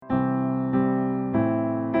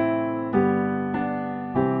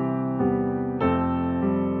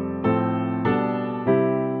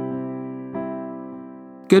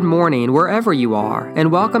Good morning, wherever you are, and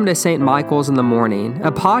welcome to St. Michael's in the Morning,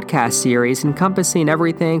 a podcast series encompassing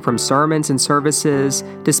everything from sermons and services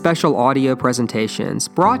to special audio presentations,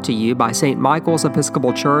 brought to you by St. Michael's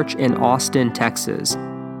Episcopal Church in Austin, Texas.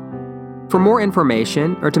 For more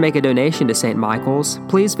information or to make a donation to St. Michael's,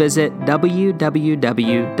 please visit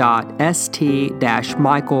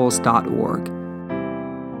www.st-michaels.org.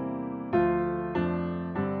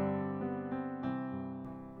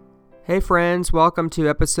 Hey friends, welcome to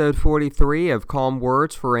episode 43 of Calm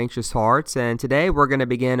Words for Anxious Hearts, and today we're going to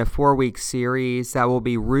begin a 4-week series that will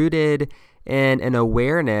be rooted in an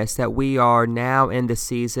awareness that we are now in the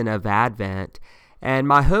season of Advent. And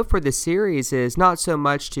my hope for this series is not so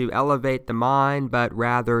much to elevate the mind, but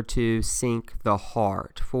rather to sink the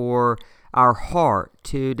heart, for our heart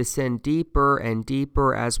to descend deeper and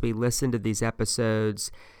deeper as we listen to these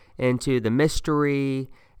episodes into the mystery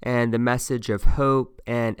and the message of hope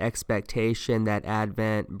and expectation that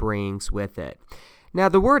Advent brings with it. Now,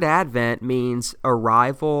 the word Advent means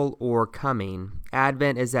arrival or coming.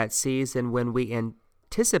 Advent is that season when we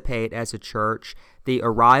anticipate as a church the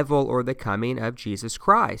arrival or the coming of Jesus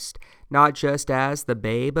Christ, not just as the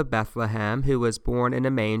babe of Bethlehem who was born in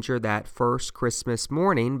a manger that first Christmas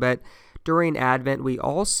morning, but during Advent, we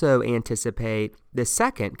also anticipate the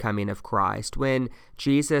second coming of Christ, when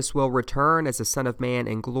Jesus will return as the Son of Man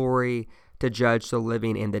in glory to judge the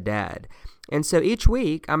living and the dead. And so each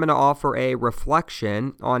week, I'm going to offer a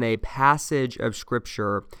reflection on a passage of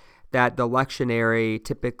Scripture that the lectionary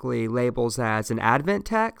typically labels as an Advent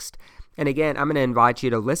text. And again, I'm going to invite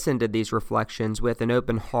you to listen to these reflections with an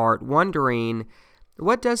open heart, wondering,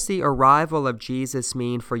 what does the arrival of Jesus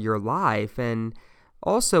mean for your life? And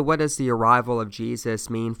also, what does the arrival of Jesus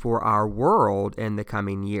mean for our world in the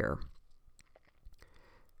coming year?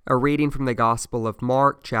 A reading from the Gospel of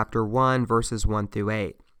Mark, chapter 1, verses 1 through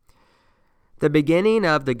 8. The beginning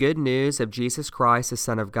of the good news of Jesus Christ, the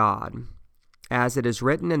Son of God. As it is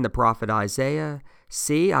written in the prophet Isaiah,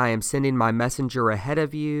 "See, I am sending my messenger ahead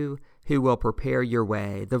of you, who will prepare your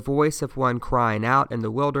way. The voice of one crying out in the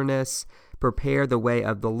wilderness, prepare the way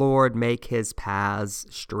of the Lord, make his paths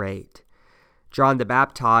straight." John the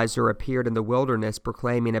Baptizer appeared in the wilderness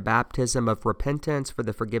proclaiming a baptism of repentance for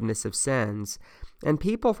the forgiveness of sins, and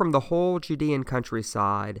people from the whole Judean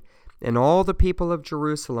countryside and all the people of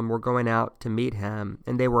Jerusalem were going out to meet him,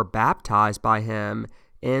 and they were baptized by him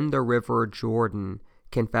in the river Jordan,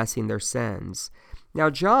 confessing their sins. Now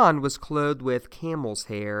John was clothed with camel's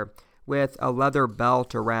hair, with a leather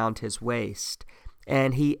belt around his waist,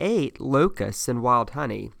 and he ate locusts and wild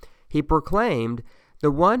honey. He proclaimed, "The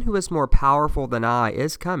one who is more powerful than I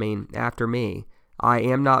is coming after me. I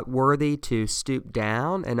am not worthy to stoop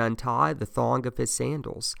down and untie the thong of his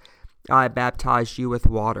sandals. I baptized you with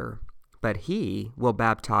water, but he will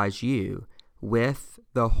baptize you with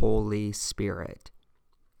the Holy Spirit."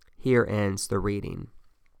 Here ends the reading.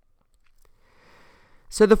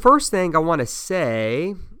 So the first thing I want to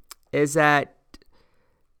say is that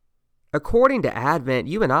according to Advent,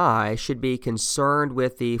 you and I should be concerned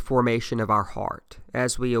with the formation of our heart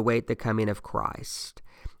as we await the coming of Christ.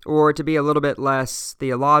 Or to be a little bit less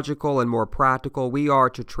theological and more practical, we are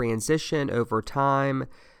to transition over time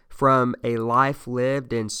from a life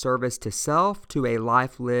lived in service to self to a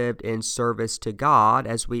life lived in service to God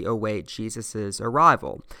as we await Jesus'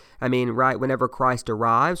 arrival. I mean, right, whenever Christ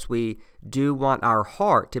arrives, we do want our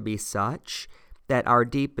heart to be such that our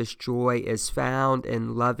deepest joy is found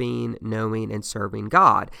in loving, knowing, and serving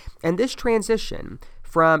God. And this transition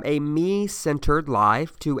from a me-centered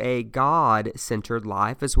life to a God-centered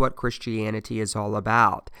life is what Christianity is all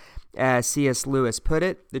about. As C.S. Lewis put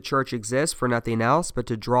it, the church exists for nothing else but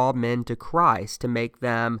to draw men to Christ, to make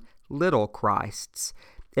them little Christs.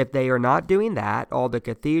 If they are not doing that, all the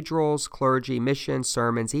cathedrals, clergy, missions,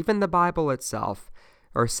 sermons, even the Bible itself,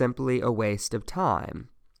 are simply a waste of time.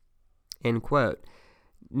 End quote.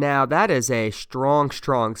 Now, that is a strong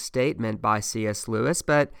statement by C.S. Lewis,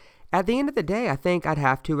 but at the end of the day, I think I'd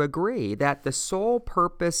have to agree that the sole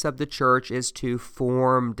purpose of the church is to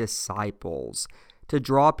form disciples, to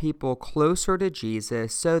draw people closer to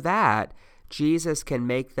Jesus so that Jesus can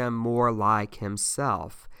make them more like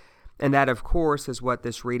himself. And that, of course, is what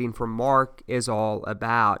this reading from Mark is all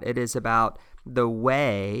about. It is about the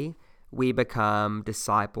way we become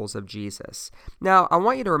disciples of Jesus. Now, I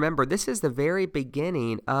want you to remember, this is the very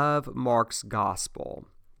beginning of Mark's gospel,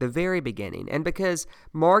 the very beginning. And because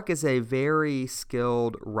Mark is a very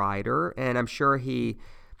skilled writer, and I'm sure he,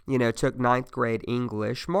 took 9th grade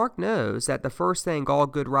English, Mark knows that the first thing all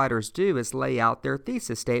good writers do is lay out their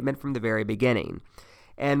thesis statement from the very beginning.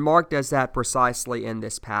 And Mark does that precisely in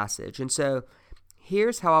this passage. And so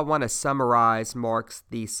here's how I want to summarize Mark's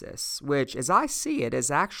thesis, which, as I see it, is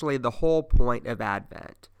actually the whole point of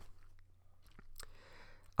Advent.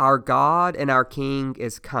 Our God and our King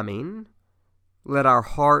is coming. Let our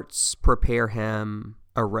hearts prepare him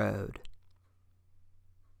a road.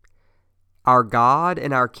 Our God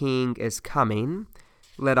and our King is coming.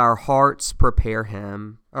 Let our hearts prepare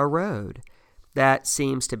him a road. That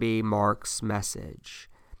seems to be Mark's message.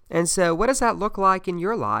 And so what does that look like in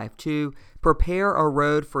your life to prepare a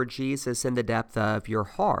road for Jesus in the depth of your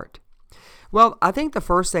heart? Well, I think the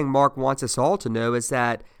first thing Mark wants us all to know is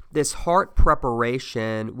that this heart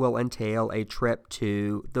preparation will entail a trip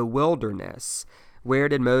to the wilderness. Where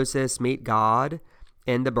did Moses meet God?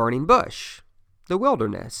 In the burning bush, the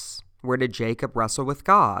wilderness. Where did Jacob wrestle with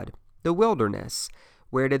God? The wilderness.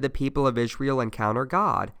 Where did the people of Israel encounter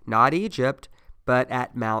God? Not Egypt, but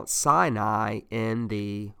at Mount Sinai in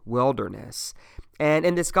the wilderness. And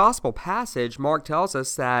in this gospel passage, Mark tells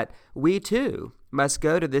us that we too must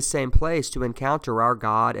go to this same place to encounter our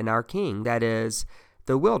God and our King, that is,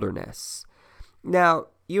 the wilderness. Now,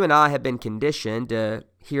 you and I have been conditioned to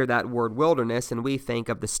hear that word wilderness, and we think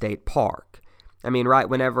of the state park. I mean, right,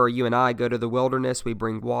 whenever you and I go to the wilderness, we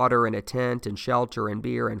bring water and a tent and shelter and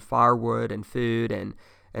beer and firewood and food and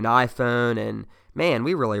an iPhone, and man,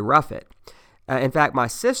 we really rough it. In fact, my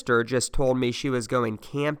sister just told me she was going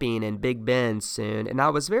camping in Big Bend soon, and I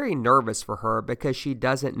was very nervous for her because she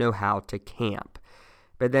doesn't know how to camp.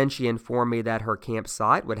 But then she informed me that her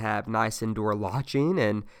campsite would have nice indoor lodging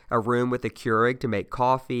and a room with a Keurig to make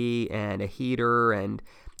coffee and a heater, and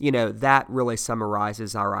that really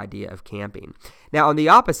summarizes our idea of camping. Now, on the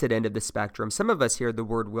opposite end of the spectrum, some of us hear the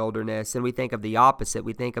word wilderness and we think of the opposite.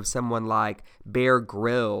 We think of someone like Bear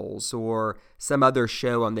Grylls or some other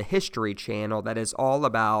show on the History Channel that is all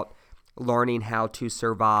about learning how to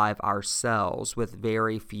survive ourselves with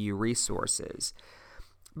very few resources.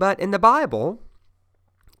 But in the Bible,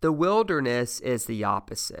 the wilderness is the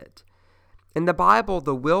opposite. In the Bible,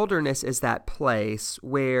 the wilderness is that place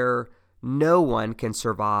where no one can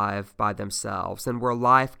survive by themselves and where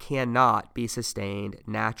life cannot be sustained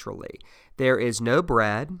naturally. There is no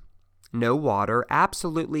bread, no water,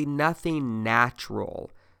 absolutely nothing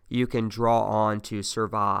natural you can draw on to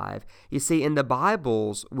survive. You see, in the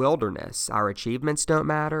Bible's wilderness, our achievements don't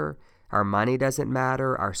matter, our money doesn't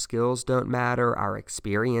matter, our skills don't matter, our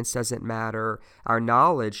experience doesn't matter, our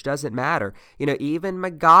knowledge doesn't matter. Even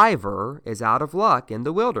MacGyver is out of luck in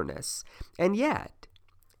the wilderness. And yet,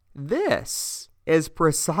 this is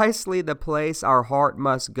precisely the place our heart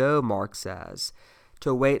must go, Mark says,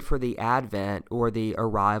 to wait for the advent or the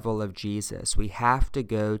arrival of Jesus. We have to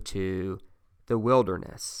go to the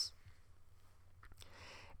wilderness.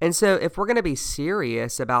 And so if we're going to be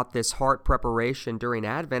serious about this heart preparation during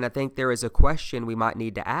Advent, I think there is a question we might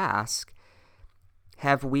need to ask.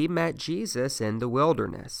 Have we met Jesus in the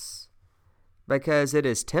wilderness? Because it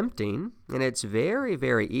is tempting, and it's very,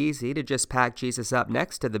 very easy to just pack Jesus up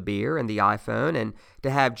next to the beer and the iPhone and to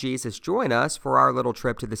have Jesus join us for our little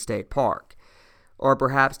trip to the state park. Or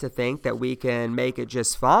perhaps to think that we can make it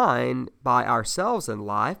just fine by ourselves in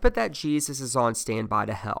life, but that Jesus is on standby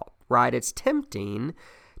to help, right? It's tempting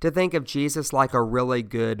to think of Jesus like a really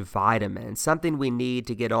good vitamin, something we need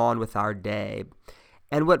to get on with our day.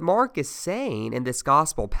 And what Mark is saying in this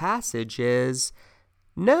gospel passage is,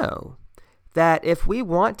 no. That if we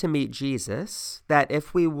want to meet Jesus, that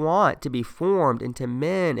if we want to be formed into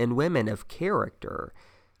men and women of character,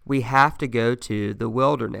 we have to go to the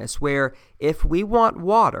wilderness, where if we want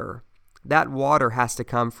water, that water has to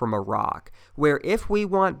come from a rock, where if we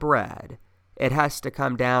want bread, it has to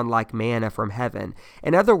come down like manna from heaven.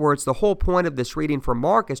 In other words, the whole point of this reading from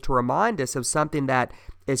Mark is to remind us of something that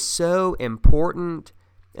is so important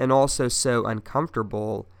and also so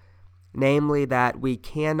uncomfortable, namely that we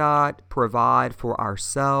cannot provide for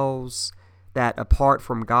ourselves, that apart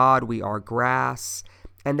from God we are grass,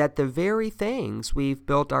 and that the very things we've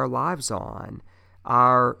built our lives on,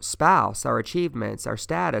 our spouse, our achievements, our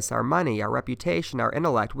status, our money, our reputation, our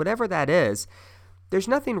intellect, whatever that is, there's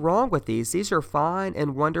nothing wrong with these. These are fine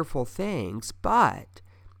and wonderful things, but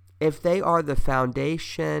if they are the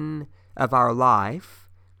foundation of our life,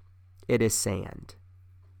 it is sand.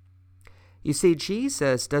 You see,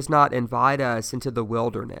 Jesus does not invite us into the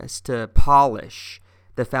wilderness to polish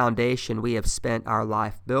the foundation we have spent our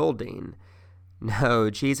life building. No,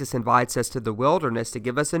 Jesus invites us to the wilderness to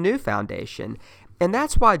give us a new foundation. And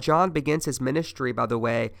that's why John begins his ministry, by the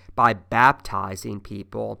way, by baptizing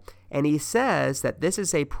people. And he says that this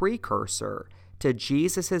is a precursor to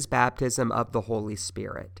Jesus' baptism of the Holy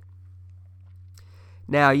Spirit.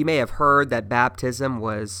 Now, you may have heard that baptism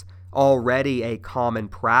was already a common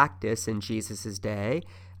practice in Jesus' day.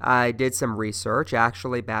 I did some research.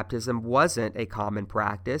 Actually, baptism wasn't a common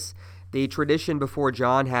practice. The tradition before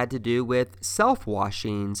John had to do with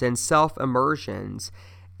self-washings and self-immersions.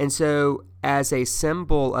 And so, as a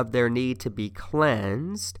symbol of their need to be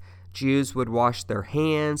cleansed, Jews would wash their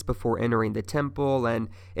hands before entering the temple, and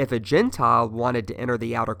if a Gentile wanted to enter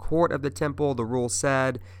the outer court of the temple, the rule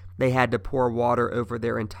said they had to pour water over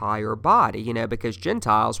their entire body, because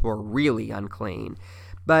Gentiles were really unclean.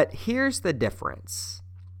 But here's the difference.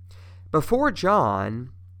 Before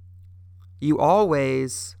John, you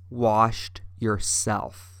always washed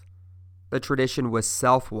yourself. The tradition was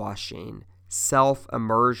self-washing,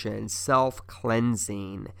 self-immersion,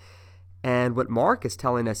 self-cleansing. And what Mark is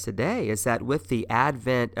telling us today is that with the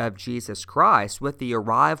advent of Jesus Christ, with the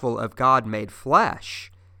arrival of God made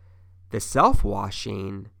flesh, the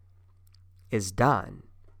self-washing is done.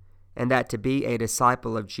 And that to be a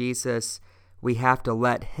disciple of Jesus, we have to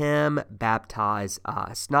let him baptize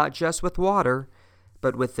us, not just with water,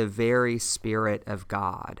 but with the very Spirit of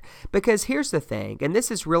God. Because here's the thing, and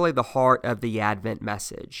this is really the heart of the Advent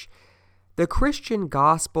message. The Christian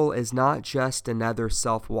gospel is not just another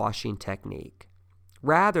self-washing technique.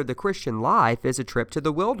 Rather, the Christian life is a trip to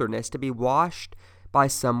the wilderness to be washed by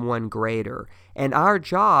someone greater. And our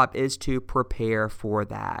job is to prepare for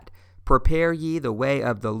that. Prepare ye the way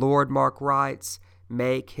of the Lord, Mark writes,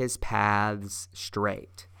 make his paths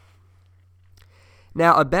straight.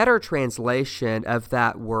 Now, a better translation of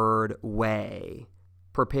that word way,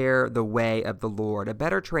 prepare the way of the Lord. A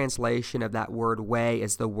better translation of that word way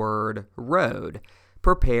is the word road.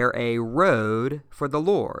 Prepare a road for the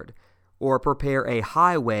Lord, or prepare a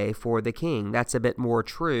highway for the King. That's a bit more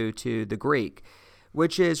true to the Greek,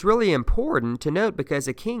 which is really important to note because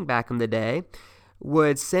a king back in the day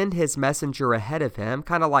would send his messenger ahead of him,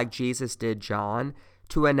 kind of like Jesus did John,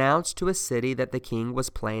 to announce to a city that the king was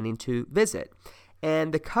planning to visit.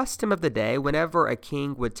 And the custom of the day, whenever a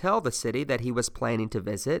king would tell the city that he was planning to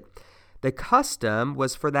visit, the custom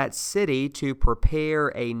was for that city to prepare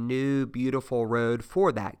a new, beautiful road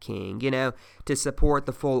for that king, to support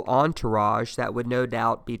the full entourage that would no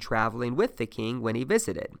doubt be traveling with the king when he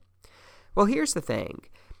visited. Well, here's the thing.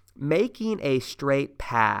 Making a straight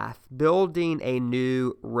path, building a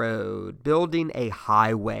new road, building a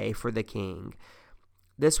highway for the king,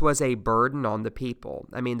 this was a burden on the people.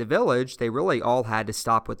 The village, they really all had to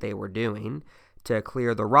stop what they were doing to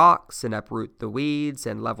clear the rocks and uproot the weeds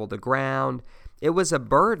and level the ground. It was a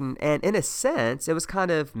burden, and in a sense, it was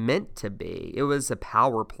kind of meant to be. It was a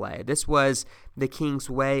power play. This was the king's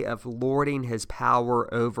way of lording his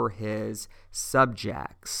power over his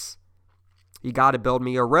subjects. You got to build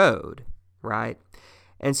me a road, right?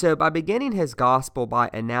 And so by beginning his gospel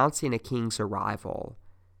by announcing a king's arrival,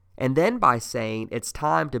 and then by saying it's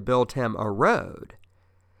time to build him a road,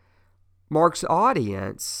 Mark's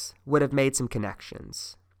audience would have made some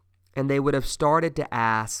connections, and they would have started to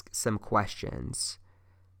ask some questions.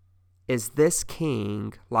 Is this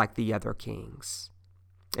king like the other kings?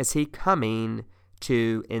 Is he coming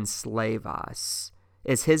to enslave us?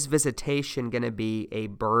 Is his visitation going to be a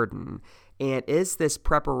burden? And is this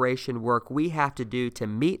preparation work we have to do to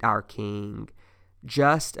meet our king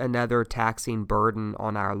just another taxing burden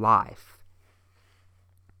on our life?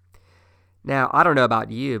 Now, I don't know about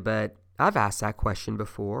you, but I've asked that question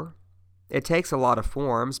before. It takes a lot of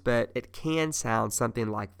forms, but it can sound something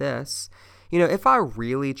like this. If I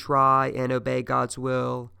really try and obey God's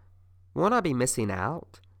will, won't I be missing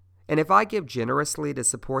out? And if I give generously to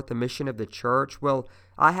support the mission of the church, will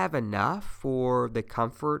I have enough for the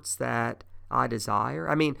comforts that I desire?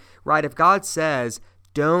 Right, if God says,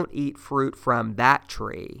 don't eat fruit from that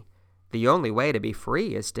tree, the only way to be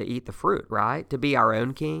free is to eat the fruit, right? To be our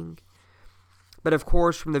own king. But of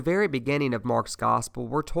course, from the very beginning of Mark's gospel,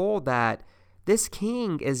 we're told that this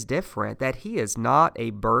king is different, that he is not a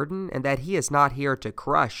burden, and that he is not here to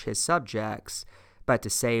crush his subjects, but to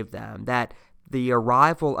save them, that the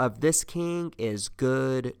arrival of this king is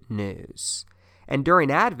good news. And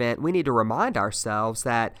during Advent, we need to remind ourselves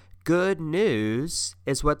that good news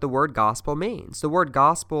is what the word gospel means. The word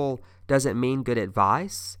gospel doesn't mean good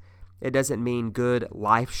advice. It doesn't mean good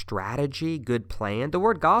life strategy, good plan. The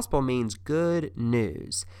word gospel means good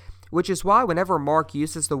news, which is why whenever Mark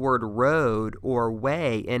uses the word road or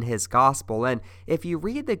way in his gospel, and if you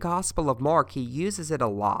read the Gospel of Mark, he uses it a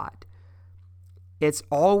lot. It's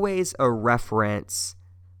always a reference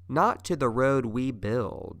not to the road we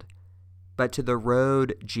build, but to the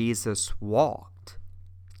road Jesus walked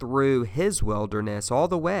through his wilderness all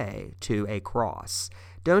the way to a cross.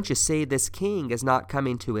 Don't you see, this king is not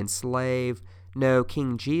coming to enslave No,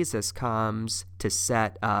 King Jesus comes to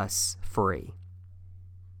set us free.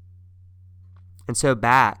 And so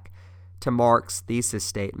back to Mark's thesis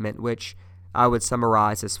statement, which I would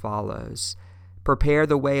summarize as follows. Prepare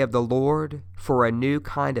the way of the Lord, for a new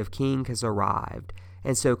kind of king has arrived,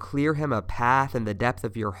 and so clear him a path in the depth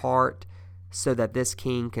of your heart so that this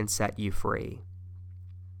king can set you free.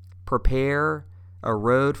 Prepare a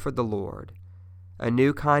road for the Lord. A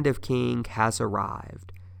new kind of king has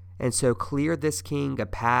arrived, and so clear this king a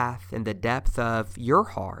path in the depth of your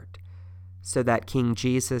heart so that King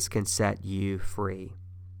Jesus can set you free.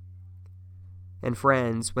 And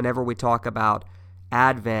friends, whenever we talk about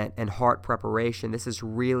Advent and heart preparation, this is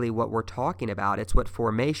really what we're talking about. It's what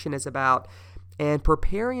formation is about, and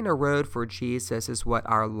preparing a road for Jesus is what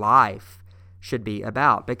our life should be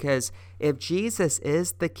about. Because if Jesus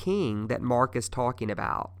is the king that Mark is talking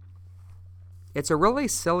about, it's a really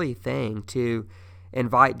silly thing to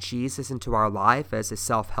invite Jesus into our life as a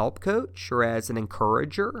self-help coach or as an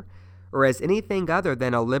encourager or as anything other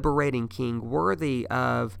than a liberating king worthy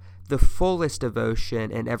of the fullest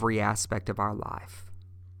devotion in every aspect of our life.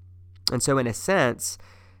 And so in a sense,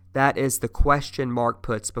 that is the question Mark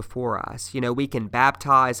puts before us. We can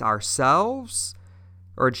baptize ourselves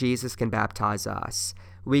or Jesus can baptize us.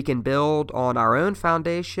 We can build on our own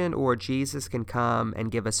foundation or Jesus can come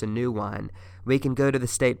and give us a new one. We can go to the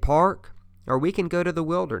state park or we can go to the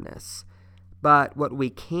wilderness. But what we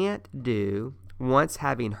can't do, once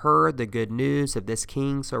having heard the good news of this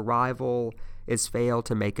king's arrival, is fail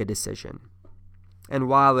to make a decision. And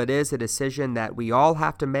while it is a decision that we all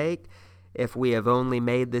have to make, if we have only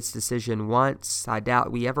made this decision once, I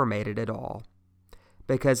doubt we ever made it at all.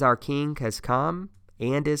 Because our king has come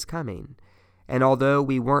and is coming. And although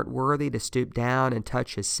we weren't worthy to stoop down and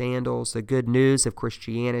touch his sandals, the good news of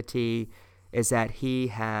Christianity is that he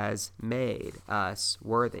has made us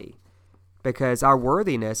worthy. Because our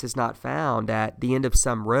worthiness is not found at the end of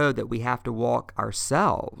some road that we have to walk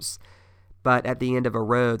ourselves, but at the end of a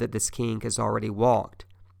road that this king has already walked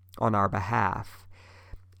on our behalf.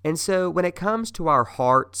 And so when it comes to our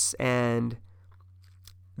hearts and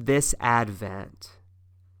this Advent,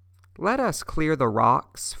 let us clear the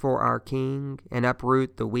rocks for our king and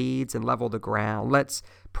uproot the weeds and level the ground. Let's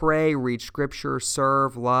pray, read scripture,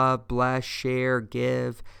 serve, love, bless, share,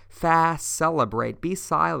 give, fast, celebrate, be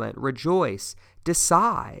silent, rejoice,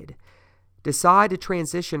 decide. Decide to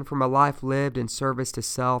transition from a life lived in service to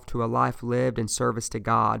self to a life lived in service to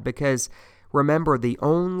God. Because remember, the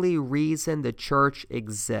only reason the church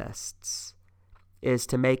exists is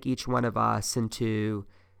to make each one of us into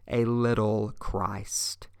a little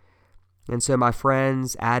Christ. And so, my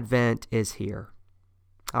friends, Advent is here.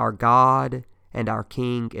 Our God and our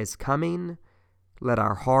King is coming. Let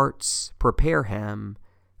our hearts prepare him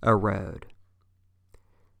a road.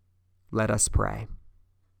 Let us pray.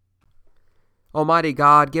 Almighty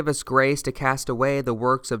God, give us grace to cast away the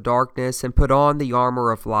works of darkness and put on the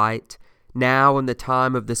armor of light, now in the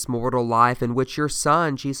time of this mortal life in which your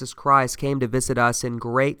Son, Jesus Christ, came to visit us in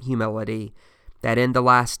great humility, that in the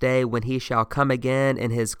last day when he shall come again in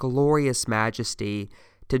his glorious majesty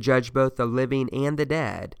to judge both the living and the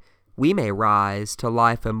dead, we may rise to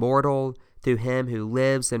life immortal through him who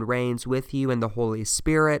lives and reigns with you in the Holy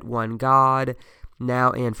Spirit, one God,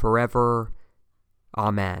 now and forever.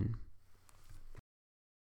 Amen.